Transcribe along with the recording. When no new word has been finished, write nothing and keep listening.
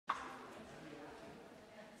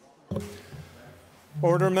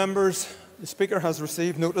Order, members. The Speaker has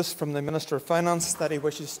received notice from the Minister of Finance that he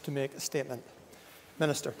wishes to make a statement.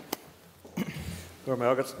 Minister. I wish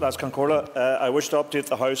to update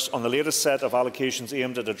the House on the latest set of allocations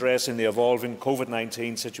aimed at addressing the evolving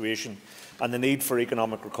Covid-19 situation and the need for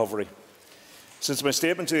economic recovery. Since my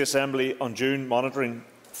statement to the Assembly on June, monitoring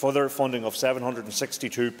further funding of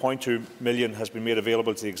 £762.2 million has been made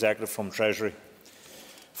available to the Executive from Treasury.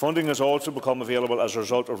 Funding has also become available as a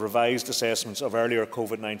result of revised assessments of earlier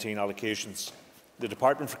Covid-19 allocations. The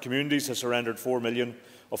Department for Communities has surrendered £4 million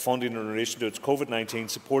of funding in relation to its Covid-19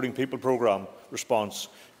 Supporting People programme response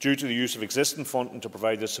due to the use of existing funding to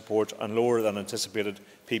provide this support and lower than anticipated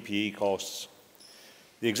PPE costs.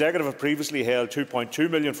 The Executive have previously held £2.2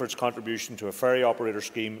 million for its contribution to a ferry operator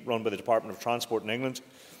scheme run by the Department of Transport in England.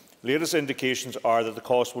 Latest indications are that the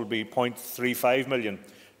cost will be £0.35 million,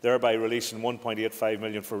 thereby releasing £1.85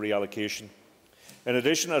 million for reallocation. In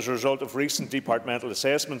addition, as a result of recent departmental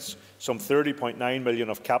assessments, some £30.9 million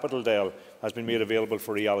of capital DEL has been made available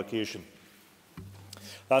for reallocation.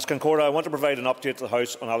 Last Concordia, I want to provide an update to the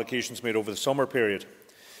House on allocations made over the summer period.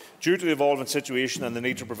 Due to the evolving situation and the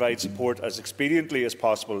need to provide support as expediently as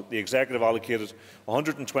possible, the Executive allocated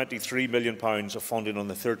 £123 million of funding on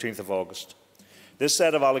the 13th of August. This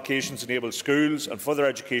set of allocations enabled schools and further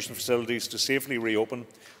education facilities to safely reopen,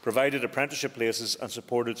 provided apprenticeship places and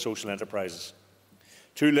supported social enterprises.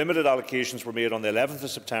 Two limited allocations were made on the 11th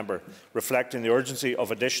of September, reflecting the urgency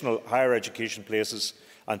of additional higher education places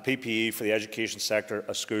and PPE for the education sector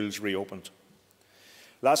as schools reopened.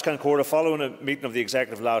 Last Concordia, following a meeting of the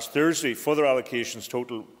Executive last Thursday, further allocations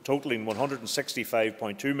totalling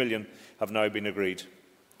 £165.2 million have now been agreed.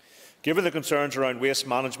 Given the concerns around waste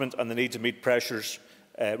management and the need to meet pressures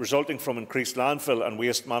resulting from increased landfill and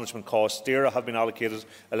waste management costs, DAERA have been allocated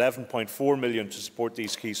 £11.4 million to support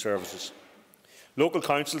these key services. Local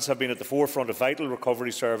councils have been at the forefront of vital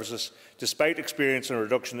recovery services, despite experiencing a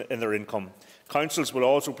reduction in their income. Councils will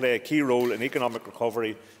also play a key role in economic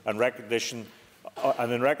recovery and in recognition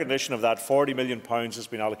of that, £40 million has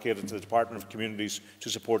been allocated to the Department of Communities to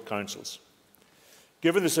support councils.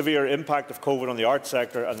 Given the severe impact of COVID on the arts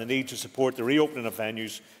sector and the need to support the reopening of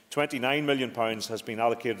venues, £29 million has been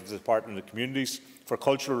allocated to the Department of Communities for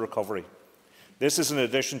cultural recovery. This is in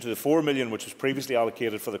addition to the £4 million which was previously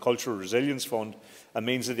allocated for the Cultural Resilience Fund and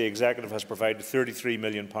means that the Executive has provided £33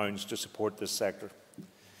 million to support this sector.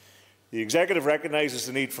 The Executive recognises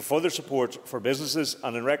the need for further support for businesses,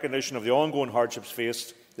 and in recognition of the ongoing hardships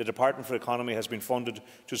faced, the Department for Economy has been funded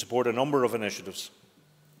to support a number of initiatives.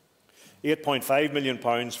 £8.5 million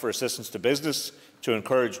for assistance to business to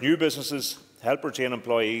encourage new businesses, help retain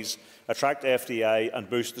employees, attract FDI and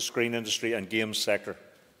boost the screen industry and games sector.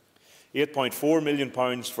 £8.4 million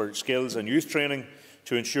for skills and youth training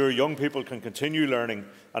to ensure young people can continue learning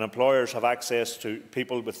and employers have access to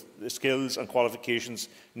people with the skills and qualifications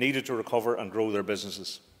needed to recover and grow their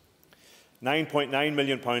businesses. £9.9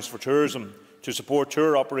 million for tourism to support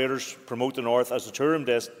tour operators, promote the North as a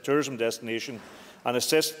tourism destination and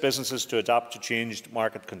assist businesses to adapt to changed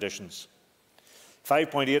market conditions.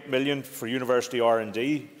 £5.8 million for university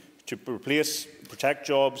R&D to protect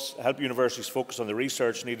jobs, help universities focus on the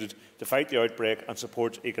research needed to fight the outbreak and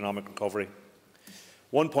support economic recovery.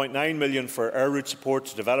 £1.9 million for air route support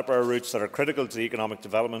to develop air routes that are critical to economic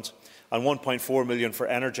development, and £1.4 million for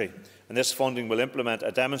energy. And this funding will implement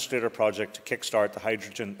a demonstrator project to kick-start the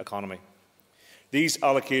hydrogen economy. These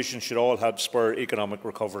allocations should all help spur economic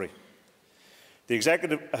recovery. The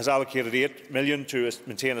Executive has allocated £8 million to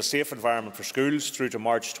maintain a safe environment for schools through to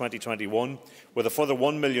March 2021, with a further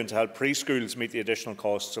 £1 million to help preschools meet the additional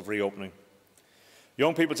costs of reopening.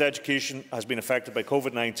 Young people's education has been affected by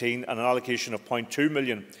Covid-19 and an allocation of £0.2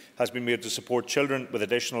 million has been made to support children with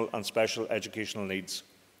additional and special educational needs.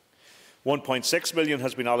 £1.6 million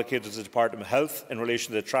has been allocated to the Department of Health in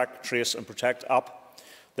relation to the Track, Trace and Protect app.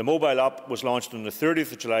 The mobile app was launched on the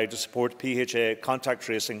 30th of July to support PHA contact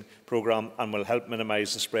tracing programme and will help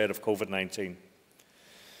minimise the spread of Covid-19.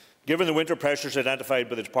 Given the winter pressures identified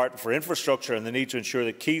by the Department for Infrastructure and the need to ensure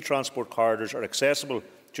that key transport corridors are accessible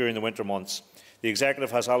during the winter months, the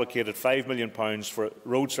Executive has allocated £5 million for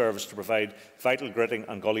road service to provide vital gritting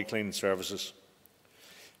and gully cleaning services.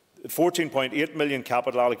 The £14.8 million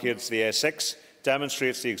capital allocated to the A6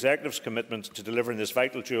 demonstrates the Executive's commitment to delivering this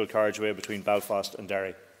vital dual carriageway between Belfast and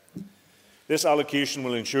Derry. This allocation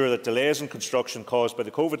will ensure that delays in construction caused by the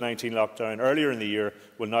Covid-19 lockdown earlier in the year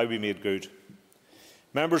will now be made good.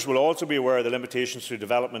 Members will also be aware of the limitations to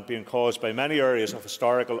development being caused by many areas of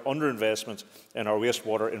historical underinvestment in our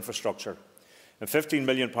wastewater infrastructure. And £15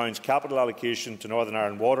 million capital allocation to Northern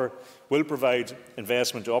Ireland Water will provide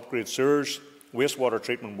investment to upgrade sewers, wastewater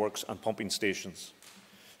treatment works and pumping stations.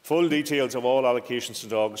 Full details of all allocations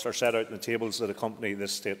to August are set out in the tables that accompany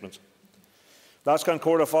this statement. Last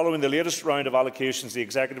Concordia, following the latest round of allocations, the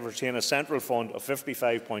Executive retained a central fund of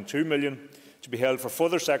 £55.2 million to be held for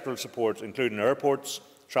further sectoral support, including airports,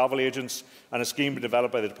 travel agents and a scheme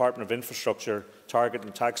developed by the Department of Infrastructure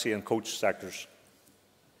targeting taxi and coach sectors.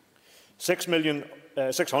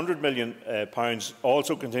 £600 million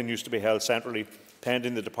also continues to be held centrally,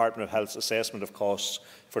 pending the Department of Health's assessment of costs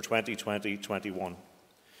for 2020-21.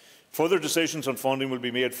 Further decisions on funding will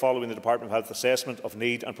be made following the Department of Health assessment of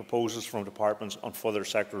need and proposals from departments on further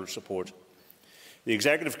sectoral support. The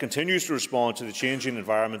Executive continues to respond to the changing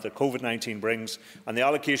environment that Covid-19 brings, and the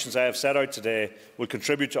allocations I have set out today will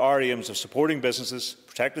contribute to our aims of supporting businesses,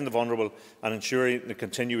 protecting the vulnerable and ensuring the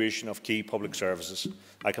continuation of key public services.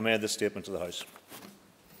 I commend this statement to the House.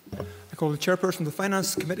 I call the Chairperson of the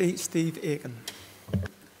Finance Committee, Steve Aiken.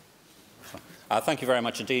 Thank you very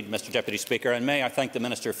much indeed, Mr Deputy Speaker, and may I thank the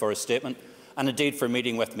Minister for his statement and indeed for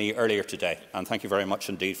meeting with me earlier today. And thank you very much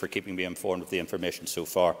indeed for keeping me informed of the information so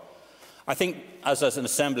far. I think, as an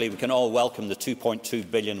Assembly, we can all welcome the £2.2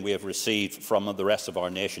 billion we have received from the rest of our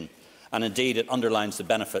nation, and indeed it underlines the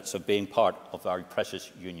benefits of being part of our precious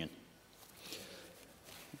union.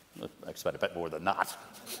 I expect a bit more than that.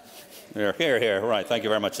 Here. Right, thank you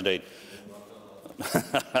very much indeed.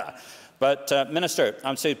 But, Minister,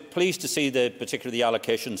 I'm pleased to see particularly the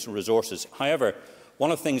allocations and resources. However,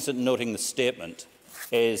 one of the things that noting the statement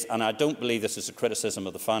is, and I don't believe this is a criticism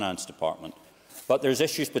of the Finance Department, but there's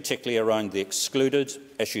issues particularly around the excluded,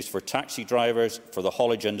 issues for taxi drivers, for the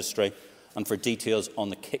haulage industry, and for details on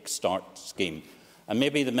the Kickstart scheme. And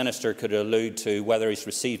maybe the Minister could allude to whether he's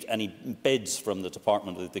received any bids from the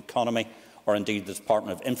Department of the Economy or indeed the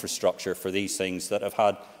Department of Infrastructure for these things that have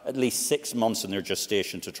had at least 6 months in their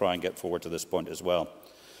gestation to try and get forward to this point as well.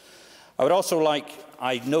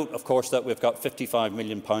 I note, of course, that we've got £55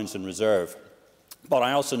 million in reserve. But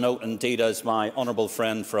I also note, indeed, as my honourable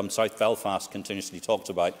friend from South Belfast continuously talked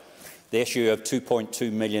about, the issue of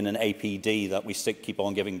 £2.2 million in APD that we keep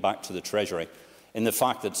on giving back to the Treasury, in the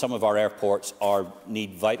fact that some of our airports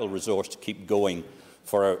need vital resource to keep going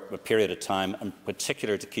for a period of time, and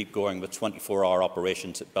particularly to keep going with 24-hour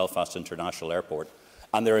operations at Belfast International Airport.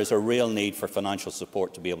 And there is a real need for financial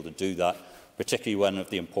support to be able to do that, particularly when of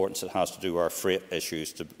the importance it has to do with our freight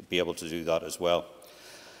issues, to be able to do that as well.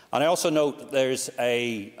 And I also note that there's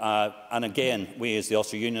and again, we as the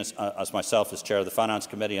Ulster Unionists, as myself as Chair of the Finance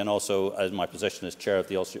Committee, and also as my position as Chair of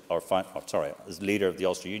the as Leader of the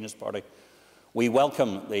Ulster Unionist Party, we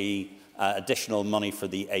welcome the additional money for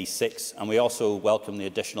the A6, and we also welcome the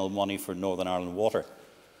additional money for Northern Ireland Water.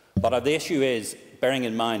 But the issue is, bearing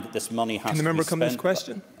in mind that this money has to be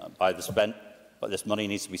spent but this money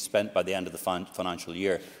needs to be spent by the end of the financial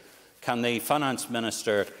year. Can the Finance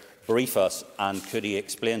Minister brief us, and could he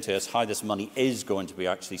explain to us how this money is going to be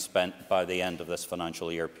actually spent by the end of this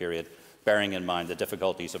financial year period, bearing in mind the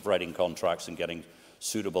difficulties of writing contracts and getting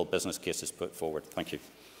suitable business cases put forward? Thank you.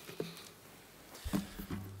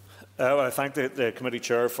 I thank the committee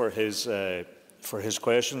chair for his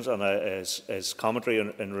questions and his commentary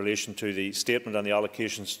in relation to the statement and the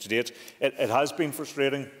allocations to date. It has been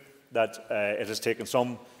frustrating that it has taken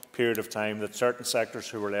some period of time that certain sectors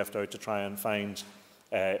who were left out to try and find,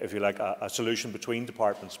 if you like, a solution between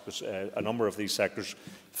departments. A number of these sectors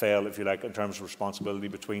fell, if you like, in terms of responsibility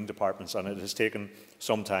between departments, and it has taken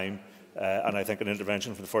some time. And I think an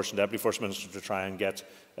intervention from the First and Deputy First Minister to try and get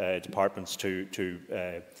departments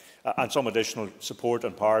and some additional support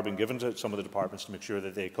and power being given to some of the departments to make sure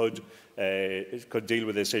that they could deal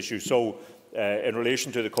with this issue. So, in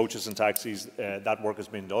relation to the coaches and taxis, that work has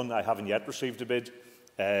been done. I haven't yet received a bid,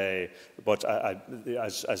 but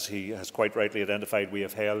as he has quite rightly identified, we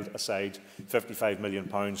have held aside £55 million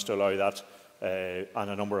to allow that.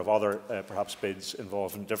 And a number of other perhaps bids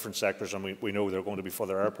involving different sectors, and we know there are going to be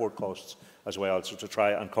further airport costs as well, so to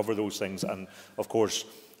try and cover those things. And of course,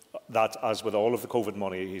 that, as with all of the Covid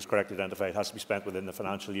money, he's correctly identified, has to be spent within the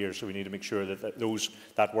financial year, so we need to make sure that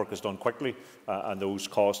that work is done quickly and those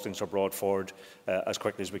costings are brought forward as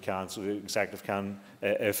quickly as we can, so the Executive can,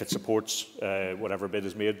 if it supports whatever bid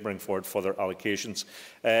is made, bring forward further allocations.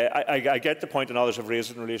 I get the point, and others have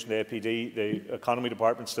raised it in relation to APD. The Economy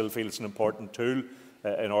Department still feel it's an important tool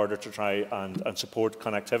in order to try and support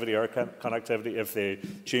connectivity, air connectivity. If they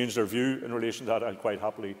change their view in relation to that, I'll quite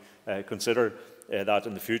happily consider that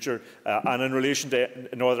in the future. And in relation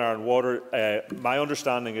to Northern Ireland Water, my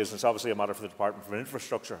understanding is it's obviously a matter for the Department for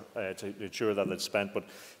Infrastructure to ensure that it's spent, but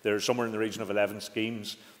there's somewhere in the region of 11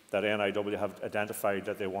 schemes that NIW have identified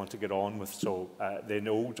that they want to get on with. So they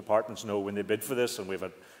know, departments know when they bid for this, and we've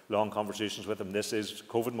had long conversations with them. This is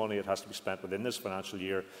COVID money, it has to be spent within this financial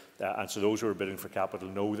year, and so those who are bidding for capital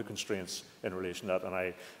know the constraints in relation to that, and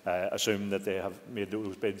I assume that they have made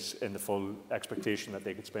those bids in the full expectation that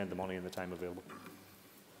they could spend the money in the time available.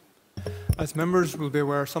 As members will be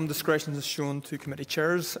aware, some discretion is shown to committee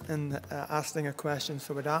chairs in asking a question,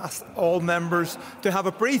 so we'd ask all members to have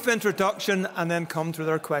a brief introduction and then come to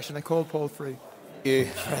their question. I call Paul Free.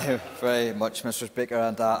 Thank you very much, Mr. Speaker.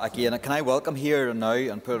 And again, can I welcome here and now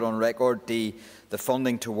and put it on record the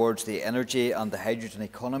funding towards the energy and the hydrogen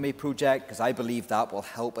economy project, because I believe that will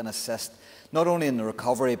help and assist not only in the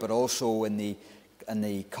recovery but also in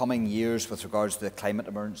the coming years with regards to the climate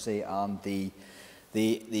emergency and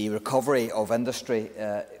the recovery of industry,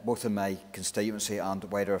 both in my constituency and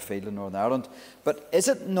wider afield in Northern Ireland. But is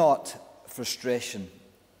it not frustration,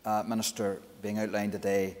 Minister, being outlined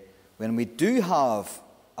today, when we do have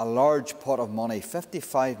a large pot of money,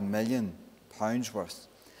 £55 million worth,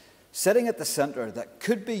 sitting at the centre that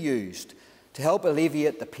could be used to help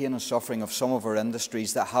alleviate the pain and suffering of some of our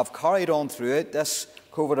industries that have carried on throughout this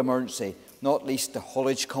COVID emergency, not least the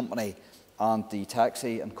haulage company and the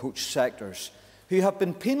taxi and coach sectors, who have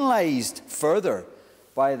been penalised further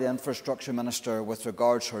by the Infrastructure Minister with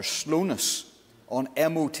regards to her slowness on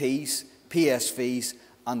MOTs, PSVs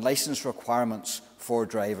and licence requirements for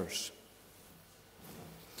drivers?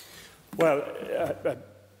 Well,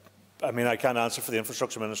 I mean, I can't answer for the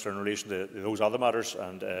Infrastructure Minister in relation to those other matters,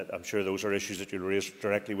 and I'm sure those are issues that you'll raise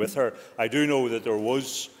directly with her. I do know that there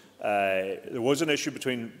was an issue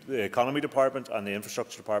between the Economy Department and the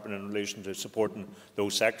Infrastructure Department in relation to supporting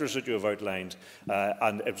those sectors that you have outlined,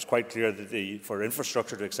 and it was quite clear that for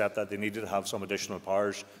infrastructure to accept that, they needed to have some additional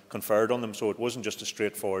powers conferred on them, so it wasn't just a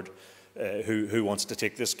straightforward who wants to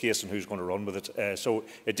take this case and who's going to run with it. So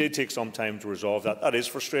it did take some time to resolve that. That is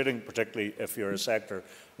frustrating, particularly if you're a sector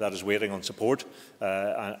that is waiting on support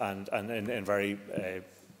and in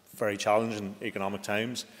very challenging economic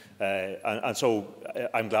times. And so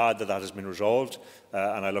I'm glad that that has been resolved,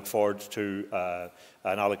 and I look forward to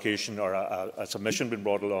an allocation or a submission being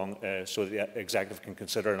brought along so that the Executive can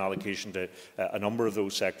consider an allocation to a number of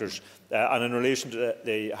those sectors. And in relation to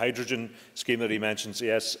the hydrogen scheme that he mentions,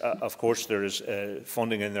 yes, of course there is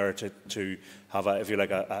funding in there to have, if you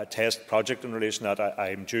like, a test project in relation to that.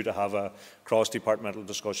 I'm due to have a cross-departmental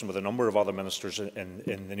discussion with a number of other ministers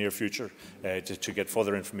in the near future to get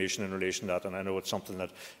further information in relation to that, and I know it's something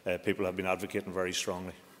that people have been advocating very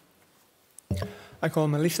strongly. I call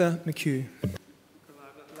Melissa McHugh.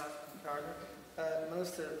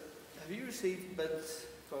 Minister, have you received bids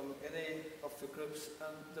from any of the groups?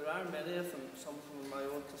 And there are many of them, some from my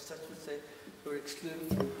own constituency, who are excluded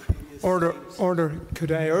from previous schemes. Order.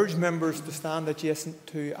 Could I urge members to stand adjacent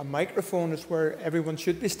to a microphone? Is where everyone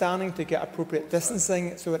should be standing to get appropriate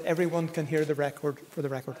distancing so that everyone can hear the record for the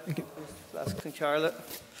record. Thank you. Charlotte.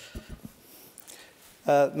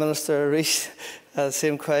 Minister Rees,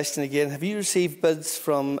 same question again. Have you received bids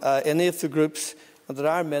from any of the groups? And there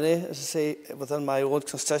are many, as I say, within my own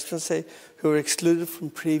constituency, who are excluded from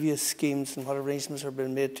previous schemes, and what arrangements are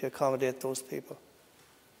being made to accommodate those people?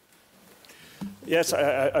 Yes,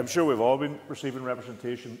 I'm sure we've all been receiving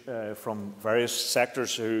representation from various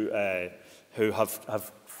sectors who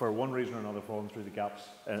have, for one reason or another, fallen through the gaps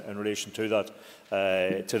in relation to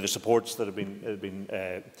that, to the supports that have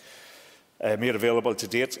been made available to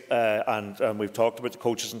date, and we've talked about the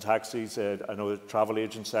coaches and taxis. I know the travel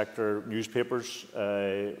agent sector, newspapers,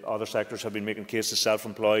 other sectors have been making cases.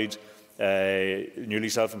 Self-employed, newly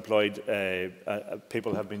self-employed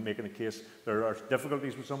people have been making a case. There are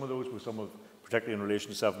difficulties with some of those, particularly in relation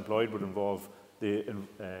to self-employed, would involve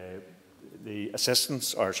the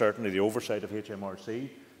assistance or certainly the oversight of HMRC,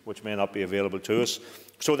 which may not be available to us.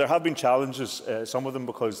 So there have been challenges, some of them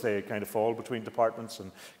because they kind of fall between departments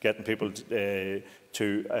and getting people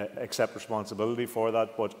to accept responsibility for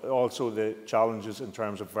that, but also the challenges in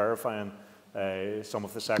terms of verifying some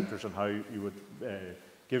of the sectors and how you would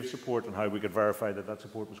give support and how we could verify that that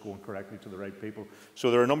support was going correctly to the right people. So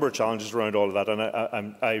there are a number of challenges around all of that,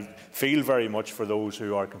 and I feel very much for those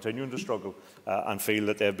who are continuing to struggle and feel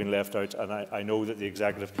that they have been left out, and I know that the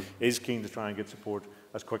Executive is keen to try and get support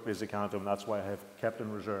as quickly as they can to them. That's why I have kept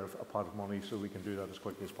in reserve a pot of money so we can do that as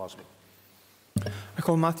quickly as possible. I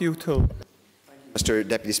call Matthew Toole. Mr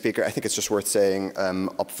Deputy Speaker, I think it's just worth saying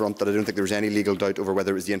up front that I don't think there was any legal doubt over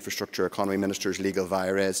whether it was the Infrastructure Economy Minister's legal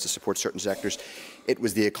via res to support certain sectors. it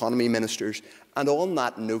was the economy ministers. And on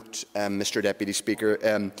that note, Mr Deputy Speaker,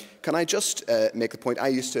 can I just make the point, I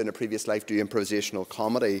used to in a previous life do improvisational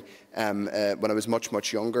comedy when I was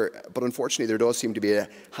much younger, but unfortunately there does seem to be a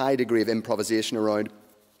high degree of improvisation around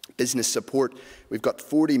business support. We've got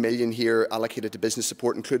 40 million here allocated to business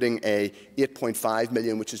support, including a 8.5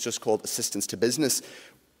 million which is just called assistance to business.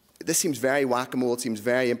 This seems very whack-a-mole, it seems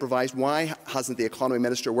very improvised. Why hasn't the Economy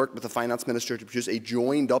Minister worked with the Finance Minister to produce a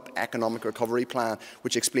joined-up economic recovery plan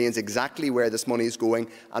which explains exactly where this money is going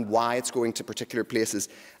and why it's going to particular places?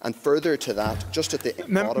 And further to that, just at the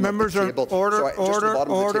bottom of the table,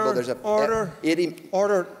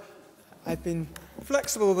 order. I've been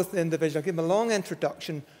flexible with the individual. I'll give him a long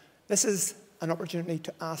introduction. This is an opportunity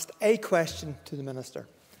to ask a question to the Minister.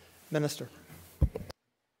 Minister.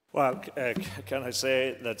 Well, can I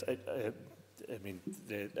say that I mean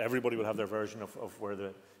everybody will have their version of where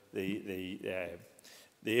the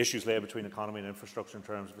issues lay between economy and infrastructure in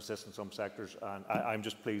terms of assistance some sectors, and I'm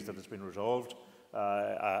just pleased that it's been resolved.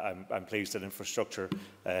 I'm pleased that infrastructure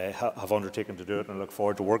have undertaken to do it, and I look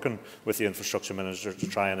forward to working with the infrastructure minister to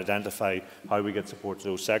try and identify how we get support to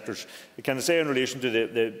those sectors. Can I say in relation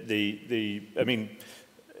to I mean,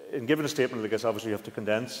 in giving a statement, I guess obviously you have to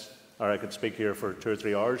condense, or I could speak here for 2 or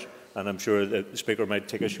 3 hours, and I'm sure the Speaker might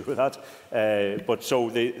take issue with that. But so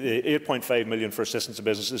the 8.5 million for assistance to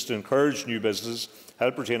businesses to encourage new businesses,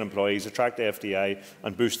 help retain employees, attract FDI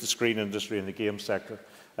and boost the screen industry and the games sector.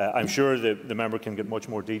 I'm sure the member can get much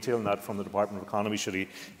more detail on that from the Department of Economy should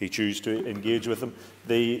he choose to engage with them.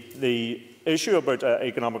 The issue about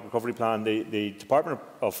economic recovery plan, the Department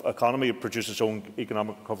of Economy produced its own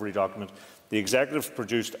economic recovery document. The Executive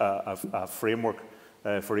produced a framework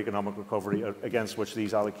for economic recovery against which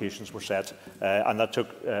these allocations were set, and that took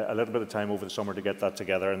a little bit of time over the summer to get that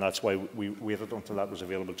together, and that's why we waited until that was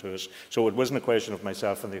available to us. So it wasn't a question of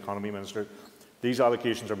myself and the Economy Minister. These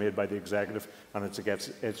allocations are made by the Executive, and it's against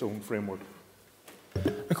its own framework.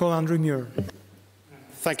 I call Andrew Muir.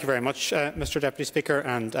 Thank you very much, Mr Deputy Speaker,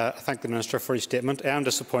 and I thank the Minister for his statement. I am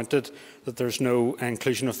disappointed that there is no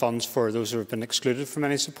inclusion of funds for those who have been excluded from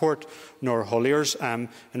any support, nor hauliers. In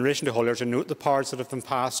relation to hauliers, I note the powers that have been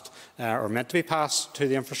passed, or meant to be passed, to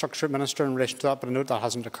the Infrastructure Minister in relation to that, but I note that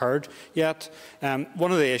hasn't occurred yet.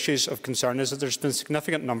 One of the issues of concern is that there has been a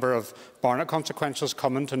significant number of Barnett consequentials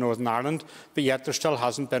coming to Northern Ireland, but yet there still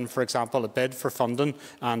hasn't been, for example, a bid for funding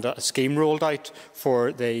and a scheme rolled out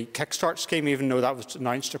for the Kickstart scheme, even though that was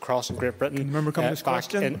announced across in Great Britain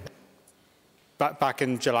back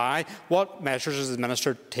in July. What measures has the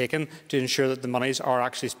Minister taken to ensure that the monies are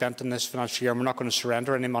actually spent in this financial year and we're not going to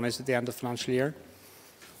surrender any monies at the end of the financial year?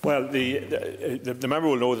 Well, the member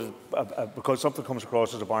will know that because something comes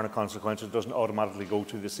across as a Barnett consequence, it doesn't automatically go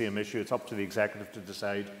to the same issue. It's up to the Executive to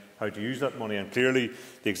decide how to use that money, and clearly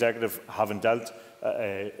the Executive, having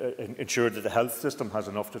ensured that the health system has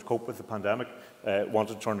enough to cope with the pandemic,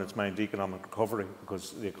 wanted to turn its mind to economic recovery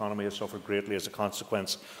because the economy has suffered greatly as a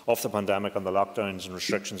consequence of the pandemic and the lockdowns and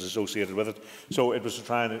restrictions associated with it. So it was to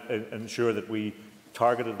try and ensure that we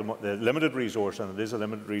targeted the limited resource, and it is a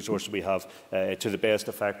limited resource we have, to the best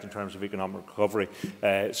effect in terms of economic recovery.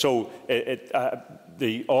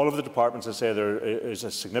 All of the departments, I say, there is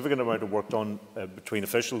a significant amount of work done between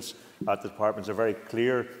officials at the departments. They're very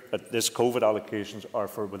clear that this COVID allocations are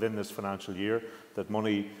for within this financial year, that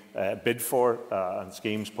money bid for and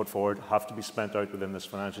schemes put forward have to be spent out within this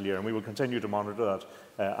financial year, and we will continue to monitor that.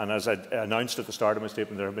 And as I announced at the start of my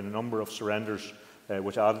statement, there have been a number of surrenders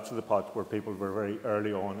which added to the pot where people were very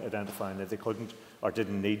early on identifying that they couldn't or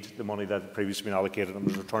didn't need the money that had previously been allocated and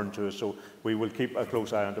was returned to us. So we will keep a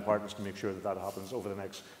close eye on departments to make sure that that happens over the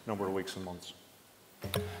next number of weeks and months.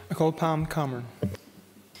 I call Pam Cameron.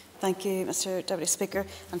 Thank you, Mr Deputy Speaker,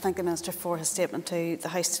 and thank the Minister for his statement to the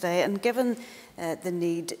House today. And given the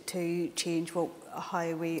need to change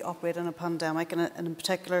how we operate in a pandemic, and in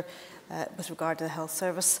particular with regard to the health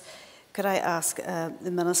service, could I ask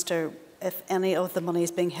the Minister if any of the money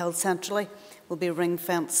is being held centrally will be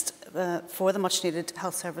ring-fenced for the much-needed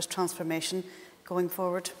health service transformation going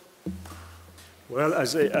forward? Well,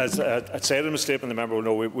 as I said in my statement, the member will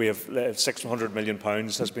know we have £600 million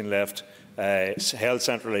has been left held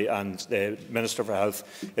centrally, and the Minister for Health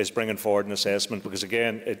is bringing forward an assessment because,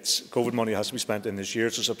 again, COVID money has to be spent in this year.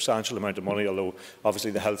 It's a substantial amount of money, although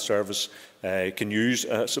obviously the health service can use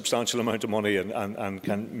a substantial amount of money and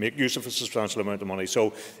can make use of a substantial amount of money.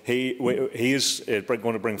 So he is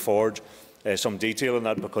going to bring forward some detail on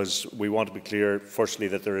that, because we want to be clear, firstly,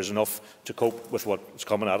 that there is enough to cope with what's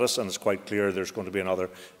coming at us, and it's quite clear there's going to be another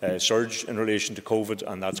surge in relation to COVID,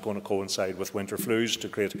 and that's going to coincide with winter flus to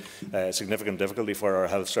create significant difficulty for our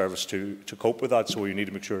health service to cope with that. So we need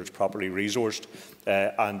to make sure it's properly resourced.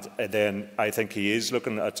 And then I think he is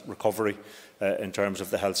looking at recovery in terms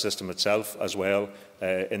of the health system itself as well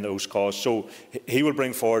in those costs. So he will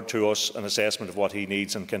bring forward to us an assessment of what he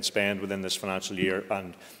needs and can spend within this financial year.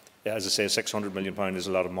 And as I say, £600 million is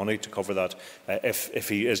a lot of money to cover that. If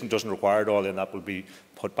he doesn't require it all, then that will be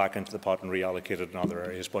put back into the pot and reallocated in other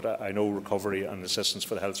areas. But I know recovery and assistance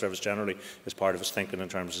for the health service generally is part of his thinking in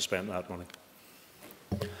terms of spending that money.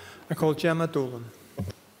 I call Gemma Dolan.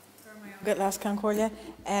 Good last Concordia,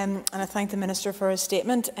 and I thank the Minister for his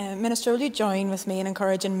statement. Minister, will you join with me in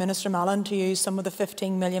encouraging Minister Mallon to use some of the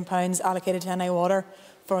 £15 million allocated to NI Water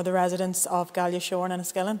for the residents of Gallia and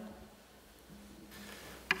Enniskillen?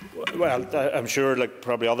 Well, I'm sure, like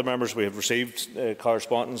probably other members, we have received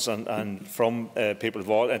correspondence and from people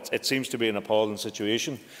involved. It seems to be an appalling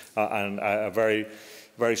situation, and a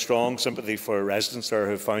very strong sympathy for residents there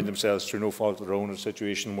who have found themselves, through no fault of their own, in a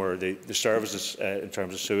situation where the services in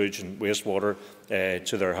terms of sewage and wastewater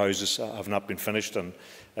to their houses have not been finished, and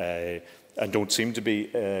don't seem to be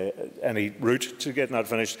any route to getting that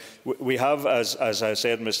finished. We have, as I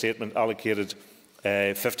said in my statement, allocated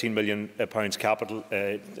 £15 million capital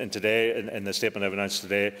in the statement I've announced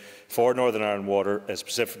today for Northern Ireland Water,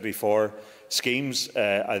 specifically for schemes.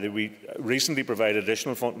 We recently provided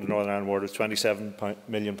additional funding to Northern Ireland Water, £27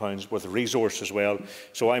 million worth of resource as well.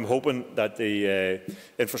 So I'm hoping that the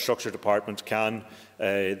Infrastructure Department can, now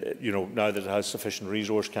that it has sufficient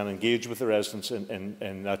resource, can engage with the residents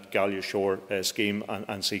in that Gallia Shore scheme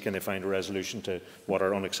and see can they find a resolution to what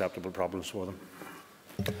are unacceptable problems for them.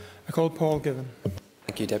 I call Paul Given.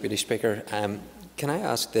 Thank you, Deputy Speaker. Can I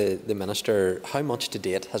ask the Minister how much to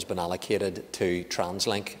date has been allocated to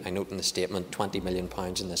TransLink? I note in the statement £20 million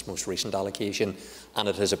in this most recent allocation, and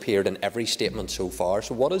it has appeared in every statement so far.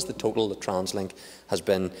 So what is the total that TransLink has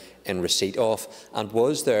been in receipt of? And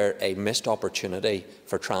was there a missed opportunity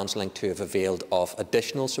for TransLink to have availed of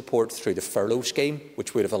additional support through the furlough scheme,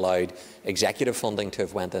 which would have allowed executive funding to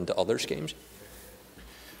have went into other schemes?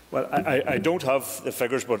 Well, I don't have the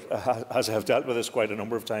figures, but as I have dealt with this quite a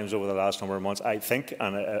number of times over the last number of months, I think,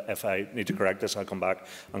 and if I need to correct this, I'll come back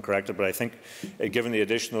and correct it, but I think, given the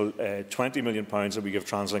additional £20 million that we give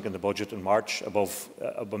TransLink in the budget in March, above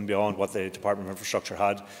and beyond what the Department of Infrastructure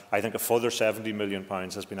had, I think a further £70 million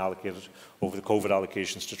has been allocated over the COVID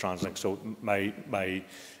allocations to TransLink. So my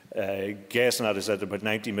guess on that is that about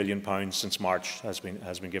 £90 million since March has been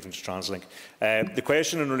given to TransLink. The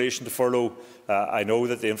question in relation to furlough, I know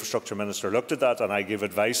that the Infrastructure Minister looked at that, and I gave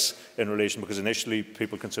advice in relation, because initially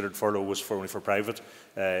people considered furlough was only for private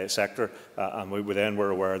sector, and we then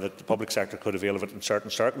were aware that the public sector could avail of it in certain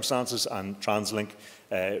circumstances, and TransLink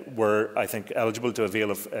were, I think, eligible to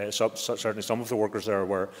avail of certainly some of the workers there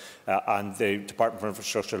were, and the Department for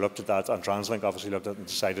Infrastructure looked at that, and TransLink obviously looked at it and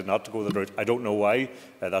decided not to go that route. I don't know why.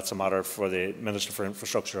 That's a matter for the Minister for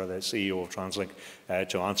Infrastructure or the CEO of TransLink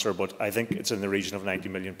to answer, but I think it's in the region of £90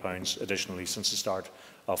 million additionally since the start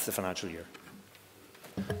of the financial year.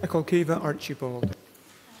 I call Kiva Archibald.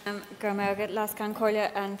 Last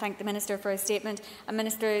Concordia, and thank the Minister for his statement.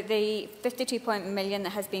 Minister, the £52 million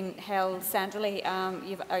that has been held centrally,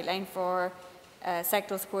 you've outlined for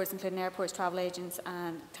sectoral supports, including airports, travel agents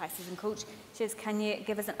and taxis and coaches. Can you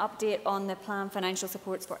give us an update on the planned financial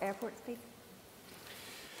supports for airports, please?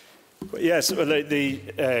 Yes,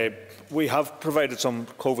 we have provided some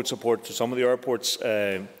COVID support to some of the airports,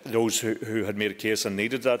 those who had made a case and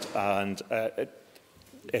needed that, and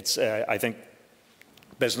I think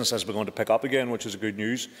business has begun to pick up again, which is good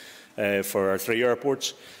news for our 3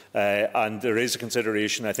 airports. And there is a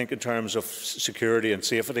consideration, I think, in terms of security and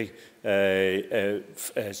safety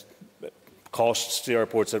costs to the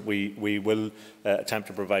airports, that we will attempt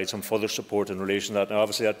to provide some further support in relation to that. Now,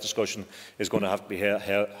 obviously, that discussion is going to have to be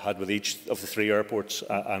had with each of the 3 airports,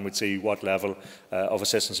 and we'd see what level of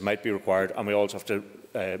assistance might be required, and we also have to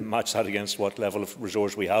match that against what level of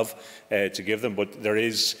resource we have to give them. But there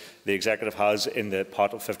is, the Executive has, in the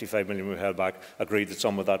pot of £55 million we held back, agreed that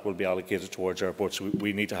some of that will be allocated towards airports. So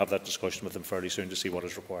we need to have that discussion with them fairly soon to see what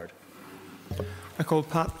is required. I call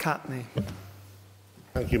Pat Catney.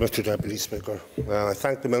 Thank you, Mr Deputy Speaker. I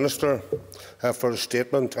thank the Minister for his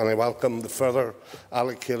statement, and I welcome the further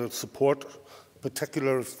allocated support,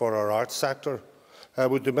 particularly for our arts sector.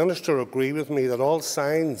 Would the Minister agree with me that all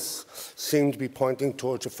signs seem to be pointing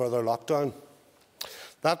towards a further lockdown?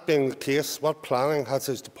 That being the case, what planning has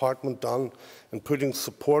his department done in putting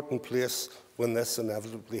support in place when this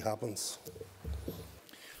inevitably happens?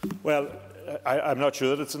 Well, I'm not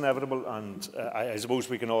sure that it's inevitable, and I suppose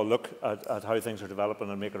we can all look at how things are developing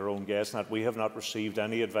and make our own guess. And that we have not received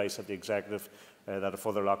any advice at the Executive that a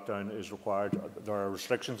further lockdown is required. There are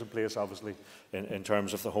restrictions in place, obviously, in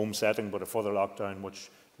terms of the home setting, but a further lockdown which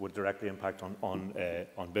would directly impact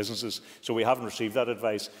on businesses. So we haven't received that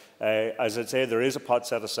advice. As I say, there is a pot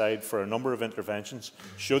set aside for a number of interventions.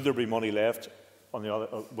 Should there be money left on the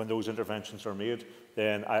when those interventions are made,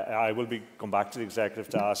 then I will be come back to the Executive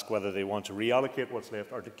to ask whether they want to reallocate what's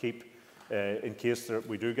left or to keep, in case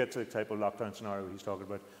we do get to the type of lockdown scenario he's talking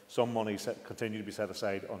about, some money continue to be set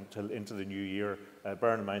aside until into the new year.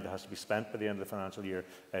 Bearing in mind it has to be spent by the end of the financial year,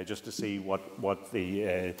 just to see what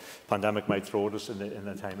the pandemic might throw at us in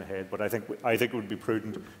the time ahead. But I think it would be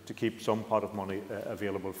prudent to keep some pot of money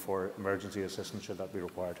available for emergency assistance should that be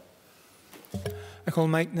required. I call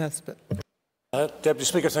Mike Nesbitt. Deputy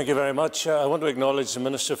Speaker, thank you very much. I want to acknowledge the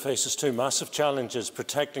Minister faces two massive challenges: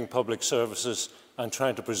 protecting public services and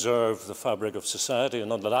trying to preserve the fabric of society.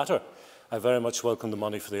 And on the latter, I very much welcome the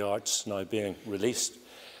money for the arts now being released.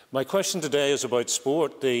 My question today is about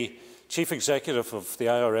sport. The Chief Executive of the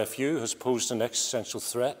IRFU has posed an existential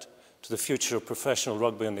threat to the future of professional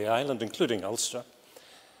rugby on the island, including Ulster.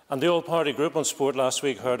 And the All-Party Group on Sport last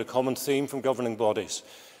week heard a common theme from governing bodies.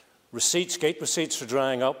 Gate receipts are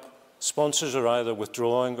drying up. Sponsors are either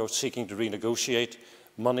withdrawing or seeking to renegotiate.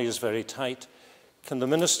 Money is very tight. Can the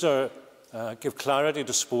Minister give clarity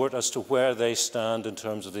to sport as to where they stand in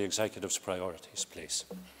terms of the Executive's priorities, please?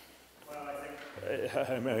 Well, I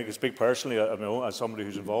think I speak personally, as somebody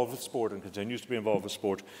who's involved with sport and continues to be involved with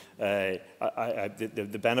sport.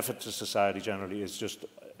 The benefit to society generally is just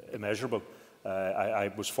immeasurable.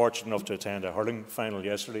 I was fortunate enough to attend a hurling final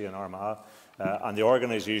yesterday in Armagh, and the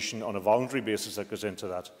organisation on a voluntary basis that goes into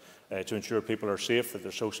that to ensure people are safe, that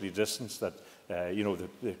they're socially distanced, that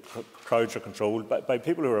the crowds are controlled by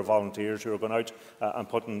people who are volunteers, who are going out and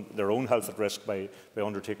putting their own health at risk by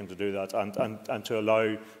undertaking to do that, and to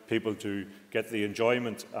allow people to get the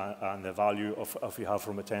enjoyment and the value of you have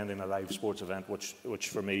from attending a live sports event, which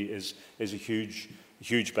for me is a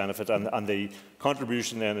huge benefit, and the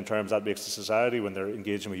contribution then in terms that makes to society when they're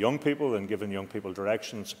engaging with young people and giving young people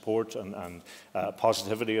direction, support and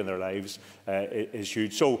positivity in their lives is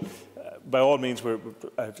huge. So by all means we're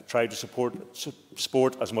trying to support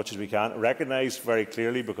sport as much as we can, recognise very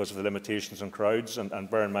clearly because of the limitations on crowds, and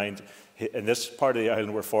bear in mind in this part of the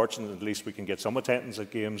island we're fortunate at least we can get some attendance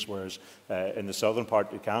at games, whereas in the southern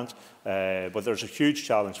part we can't. But there's a huge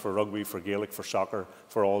challenge for rugby, for Gaelic, for soccer,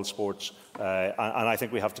 for all sports, and I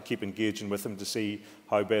think we have to keep engaging with them to see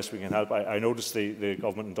how best we can help. I noticed the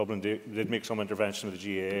government in Dublin did make some intervention with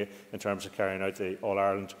the GAA in terms of carrying out the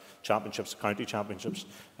All-Ireland Championships, the county championships,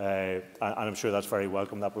 and I'm sure that's very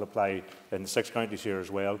welcome. That will apply in the 6 counties here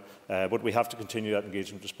as well. But we have to continue that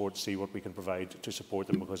engagement with sport to see what we can provide to support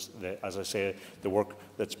them, because, as I say, the work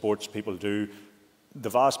that sports people do, the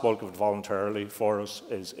vast bulk of it voluntarily for us,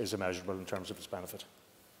 is immeasurable in terms of its benefit.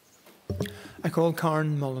 I call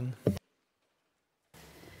Karen Mullen.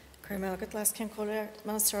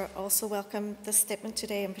 Minister, also welcome this statement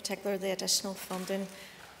today, in particular the additional funding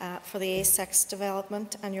for the A6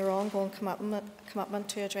 development and your ongoing commitment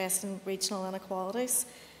to addressing regional inequalities.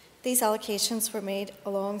 These allocations were made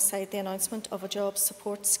alongside the announcement of a jobs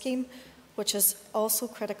support scheme, which is also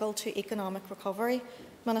critical to economic recovery.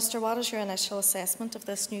 Minister, what is your initial assessment of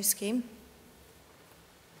this new scheme?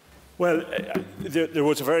 Well, there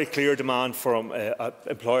was a very clear demand from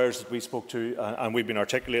employers that we spoke to, and we've been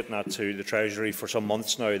articulating that to the Treasury for some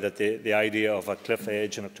months now, that the idea of a cliff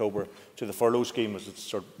edge in October to the furlough scheme, as it's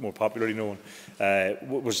sort of more popularly known,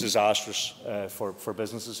 was disastrous for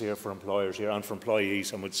businesses here, for employers here, and for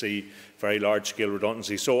employees, and would see very large-scale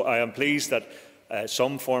redundancy. So I am pleased that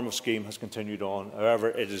some form of scheme has continued on. However,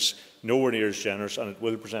 it is nowhere near as generous, and it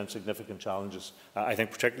will present significant challenges, I think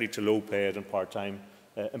particularly to low-paid and part-time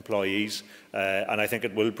employees, and I think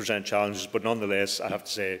it will present challenges, but nonetheless I have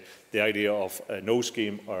to say the idea of no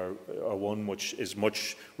scheme or one which is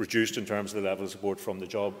much reduced in terms of the level of support from the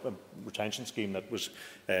job retention scheme that was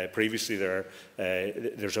previously there,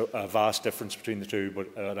 there's a vast difference between the two,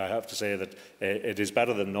 but I have to say that it is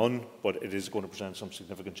better than none, but it is going to present some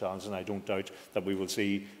significant challenges, and I don't doubt that we will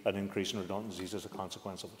see an increase in redundancies as a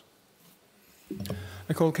consequence of it.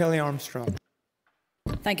 I call Kelly Armstrong.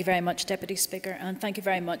 Thank you very much, Deputy Speaker, and thank you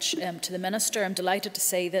very much to the Minister. I'm delighted to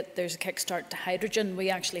say that there's a kickstart to hydrogen.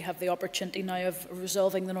 We actually have the opportunity now of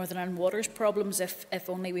resolving the Northern Ireland Water's problems if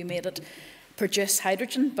only we made it produce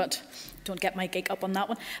hydrogen, but don't get my geek up on that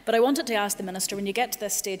one. But I wanted to ask the Minister, when you get to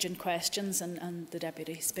this stage in questions, and the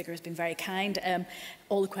Deputy Speaker has been very kind,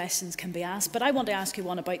 all the questions can be asked, but I want to ask you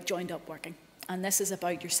one about joined-up working, and this is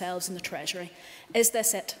about yourselves in the Treasury. Is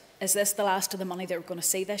this it? Is this the last of the money that we're going to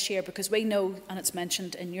see this year? Because we know, and it's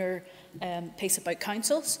mentioned in your piece about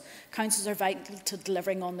councils, councils are vital to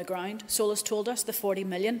delivering on the ground. Solus told us the 40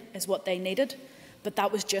 million is what they needed, but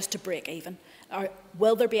that was just to break even.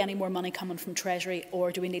 Will there be any more money coming from Treasury, or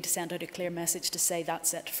do we need to send out a clear message to say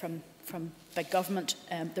that's it from big government,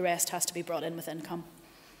 the rest has to be brought in with income?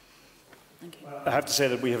 Thank you. I have to say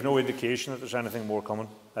that we have no indication that there's anything more coming.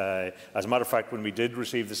 As a matter of fact, when we did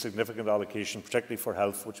receive the significant allocation, particularly for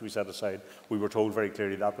health, which we set aside, we were told very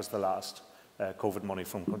clearly that was the last COVID money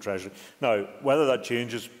from Treasury. Now, whether that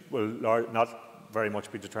changes will not very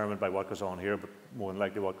much be determined by what goes on here, but more than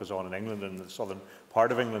likely what goes on in England and the southern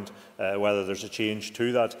part of England, whether there's a change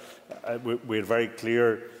to that. We had very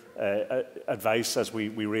clear advice, as we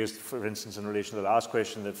raised, for instance, in relation to the last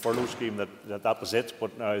question, the furlough scheme, that was it,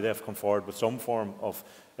 but now they've come forward with some form of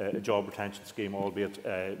job retention scheme,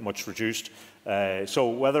 albeit much reduced. So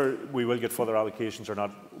whether we will get further allocations or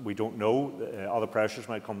not, we don't know. Other pressures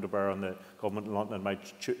might come to bear on the government in London and might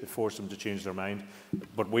force them to change their mind.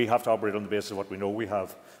 But we have to operate on the basis of what we know we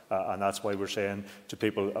have, and that's why we're saying to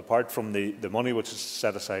people, apart from the money which is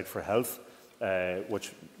set aside for health,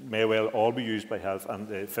 which may well all be used by health, and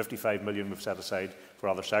the 55 million we've set aside for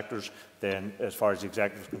other sectors, then as far as the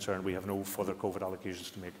Executive is concerned, we have no further COVID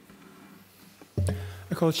allocations to make.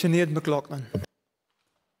 I call Sinead McLaughlin.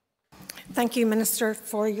 Thank you, Minister,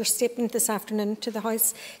 for your statement this afternoon to the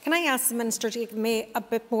House. Can I ask the Minister to give me a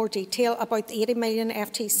bit more detail about the 80 million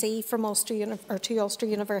FTC from to Ulster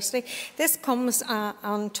University? This comes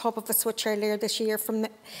on top of a switch earlier this year from the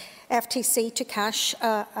FTC to cash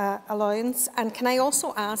allowance. And can I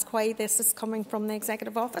also ask why this is coming from the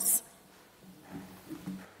Executive Office?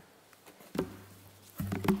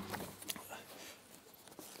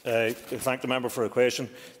 Thank the member for a question.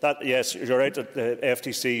 Yes, you're right that the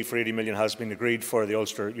FTC for 80 million has been agreed for the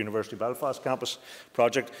Ulster University Belfast campus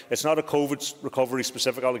project. It's not a COVID recovery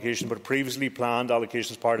specific allocation, but a previously planned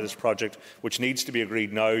allocation as part of this project, which needs to be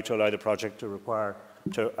agreed now to allow the project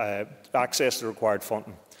to access the required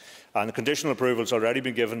funding. And the conditional approval has already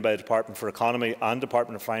been given by the Department for Economy and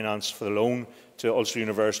Department of Finance for the loan to Ulster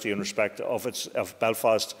University in respect of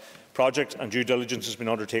Belfast project, and due diligence has been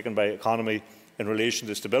undertaken by Economy in relation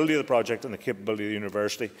to the stability of the project and the capability of the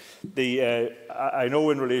university. I know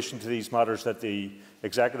in relation to these matters that the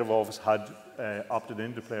Executive Office had opted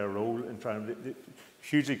in to play a role in trying to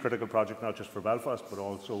hugely critical project, not just for Belfast, but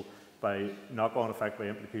also by knock-on effect by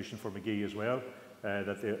implication for Magee as well,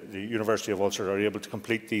 that the University of Ulster are able to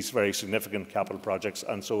complete these very significant capital projects.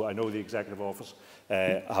 And so I know the Executive Office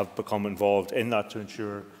have become involved in that to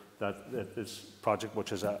ensure that this project,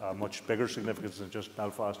 which has a much bigger significance than just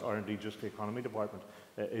Belfast or indeed just the Economy Department,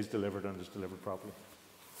 is delivered and is delivered properly.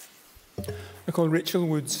 I call Rachel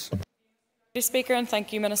Woods. Mr. Speaker, and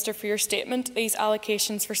thank you, Minister, for your statement. These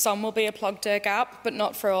allocations for some will be a plug to a gap, but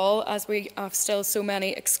not for all, as we have still so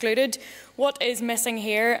many excluded. What is missing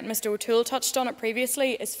here, and Mr O'Toole touched on it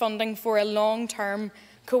previously, is funding for a long-term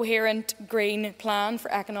coherent green plan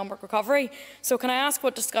for economic recovery. So can I ask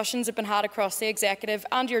what discussions have been had across the Executive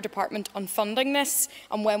and your department on funding this,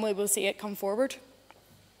 and when we will see it come forward?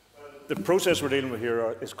 The process we're dealing with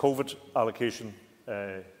here is COVID allocation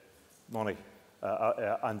money.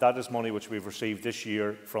 And that is money which we've received this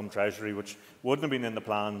year from Treasury, which wouldn't have been in the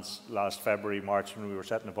plans last February, March when we were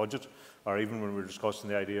setting the budget, or even when we were discussing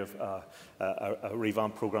the idea of a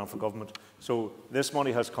revamped programme for government. So this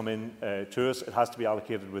money has come in to us. It has to be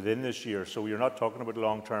allocated within this year. So you're not talking about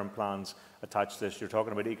long-term plans attached to this. You're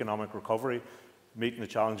talking about economic recovery, meeting the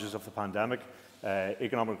challenges of the pandemic,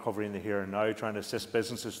 economic recovery in the here and now, trying to assist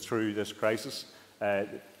businesses through this crisis.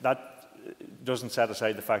 That doesn't set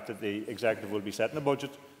aside the fact that the Executive will be setting a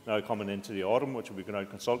budget now coming into the autumn, which we'll be going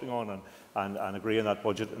out consulting on and agreeing that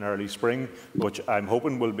budget in early spring, which I'm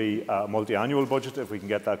hoping will be a multi-annual budget if we can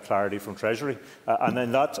get that clarity from Treasury. And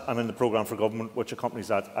then that, and in the programme for government which accompanies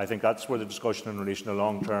that, I think that's where the discussion in relation to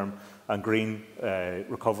long-term and green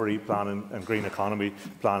recovery planning and green economy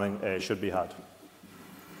planning should be had.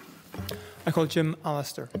 I call Jim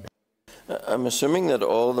Allister. I'm assuming that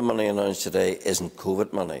all the money announced today isn't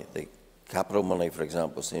COVID money. The capital money, for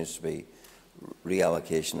example, seems to be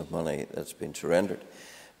reallocation of money that's been surrendered.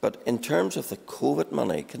 But in terms of the COVID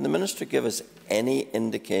money, can the Minister give us any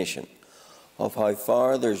indication of how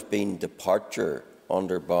far there's been departure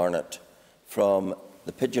under Barnett from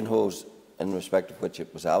the pigeonholes in respect of which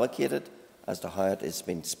it was allocated as to how it has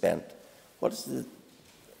been spent? What is the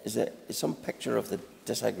Is there some picture of the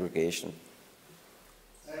disaggregation?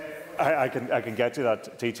 I can get you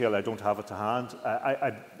that detail. I don't have it to hand.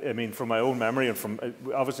 I mean, from my own memory, and from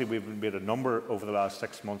obviously we've made a number over the last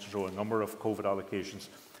 6 months or so, a number of COVID allocations.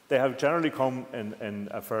 They have generally come in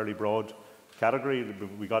a fairly broad category.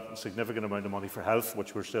 We got a significant amount of money for health,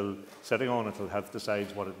 which we're still sitting on until health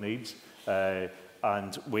decides what it needs.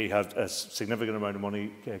 And we had a significant amount of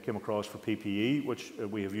money came across for PPE, which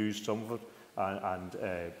we have used some of it,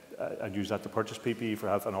 and use that to purchase PPE for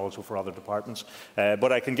health and also for other departments.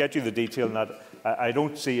 But I can get you the detail on that. I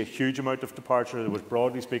don't see a huge amount of departure. There was,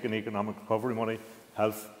 broadly speaking, economic recovery money,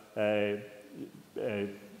 health,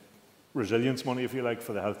 resilience money, if you like,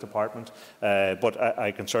 for the health department. But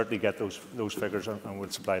I can certainly get those figures and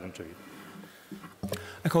will supply them to you.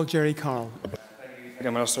 I call Jerry Carroll. Thank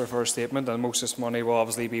you, Minister, for a statement, and most of this money will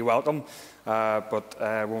obviously be welcome, but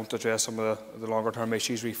won't address some of the longer-term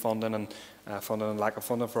issues, refunding and funding and lack of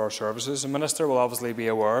funding for our services. The Minister will obviously be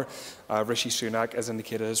aware Rishi Sunak has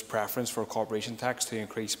indicated his preference for corporation tax to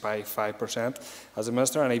increase by 5%. Has the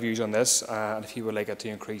Minister any views on this, and if he would like it to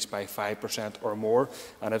increase by 5% or more,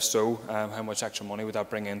 and if so, how much extra money would that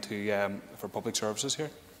bring into for public services here?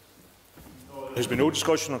 There's been no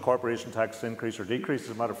discussion on corporation tax increase or decrease.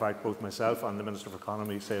 As a matter of fact, both myself and the Minister for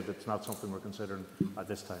Economy said it's not something we're considering at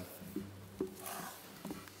this time.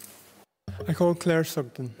 I call Claire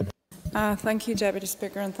Sugden. Thank you, Deputy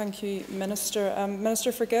Speaker, and thank you, Minister.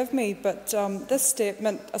 Minister, forgive me, but this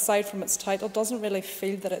statement, aside from its title, doesn't really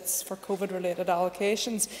feel that it's for COVID-related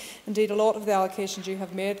allocations. Indeed, a lot of the allocations you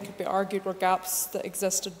have made could be argued were gaps that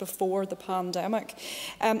existed before the pandemic.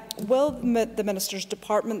 Will the Minister's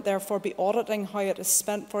department therefore be auditing how it is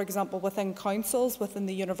spent, for example, within councils, within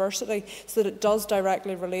the university, so that it does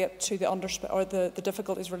directly relate to the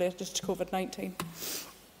difficulties related to COVID-19?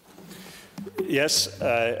 Yes,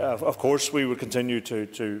 of course we will continue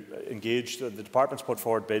to engage. The department's put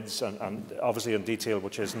forward bids, and obviously in detail,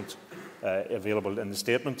 which isn't available in the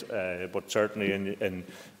statement, but certainly in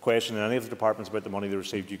questioning any of the departments about the money they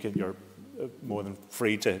received, you're more than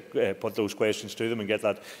free to put those questions to them and get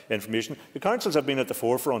that information. The councils have been at the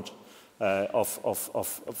forefront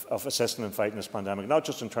of assisting in fighting this pandemic, not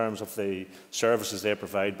just in terms of the services they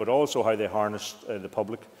provide, but also how they harness the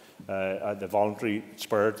public, the voluntary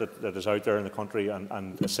spirit that is out there in the country,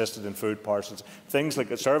 and assisted in food parcels, things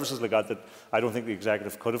like services like that I don't think the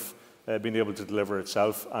executive could have been able to deliver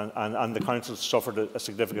itself, and the council suffered a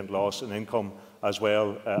significant loss in income as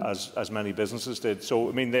well as many businesses did. So,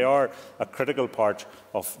 I mean, they are a critical part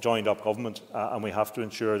of joined-up government, and we have to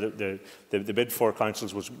ensure that the bid for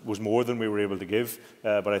councils was more than we were able to give.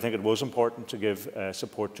 But I think it was important to give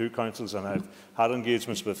support to councils, and I've had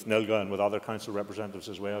engagements with NILGA and with other council representatives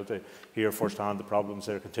as well to hear firsthand the problems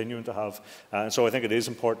they're continuing to have. And so I think it is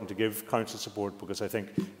important to give council support, because I think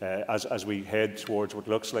as we head towards what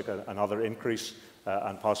looks like another increase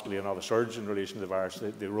and possibly another surge in relation to the virus,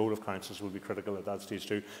 the role of councils will be critical at that stage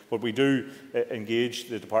too. But we do engage.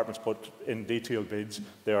 The departments put in detailed bids.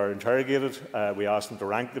 They are interrogated. We ask them to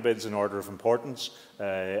rank the bids in order of importance,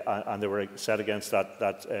 and they were set against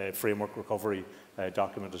that framework recovery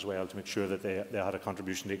document as well, to make sure that they had a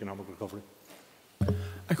contribution to economic recovery.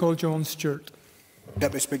 I call John Stewart.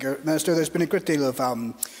 Deputy Speaker, Minister, there's been a great deal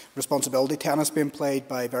of responsibility tennis being played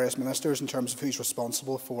by various ministers in terms of who's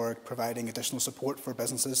responsible for providing additional support for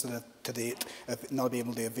businesses that have to date have not been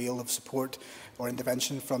able to avail of support or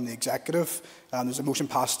intervention from the executive. There's a motion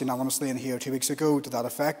passed unanimously in here 2 weeks ago to that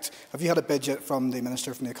effect. Have you had a budget from the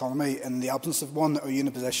Minister for the Economy? In the absence of one, are you in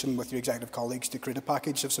a position with your executive colleagues to create a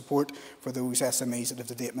package of support for those SMEs that have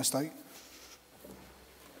to date missed out?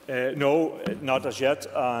 No, not as yet,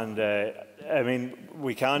 and I mean,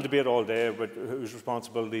 we can debate all day about whose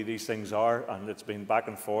responsibility these things are, and it's been back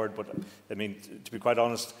and forward, but I mean, to be quite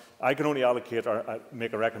honest, I can only allocate or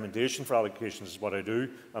make a recommendation for allocations, is what I do,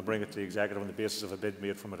 and bring it to the executive on the basis of a bid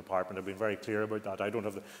made from a department. I've been very clear about that. I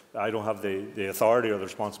don't have the authority or the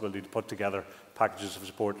responsibility to put together packages of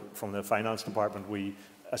support from the finance department. We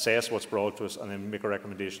assess what's brought to us and then make a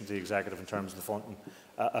recommendation to the executive in terms of the funding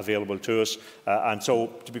available to us. And so,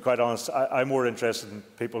 to be quite honest, I'm more interested in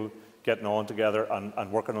people getting on together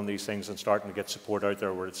and working on these things and starting to get support out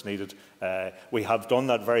there where it's needed. We have done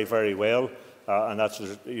that very, very well. And that's,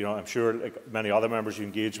 you know, I'm sure, like many other members, you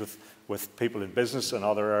engage with people in business and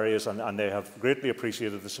other areas, and they have greatly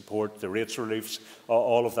appreciated the support, the rates reliefs,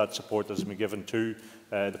 all of that support that has been given to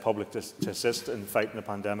the public to assist in fighting the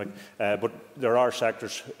pandemic. But there are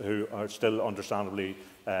sectors who are still understandably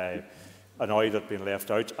annoyed at being left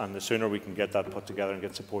out, and the sooner we can get that put together and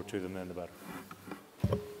get support to them, then the better.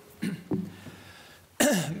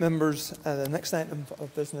 Members, the next item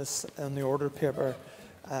of business on the order paper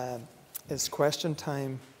is question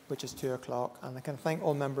time, which is 2 o'clock. And I can thank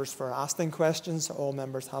all members for asking questions. All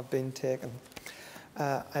members have been taken.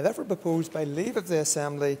 I therefore propose, by leave of the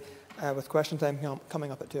Assembly, with question time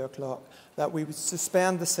coming up at 2 o'clock, that we would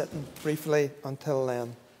suspend the sitting briefly until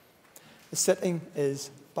then. The sitting is,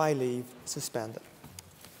 by leave, suspended.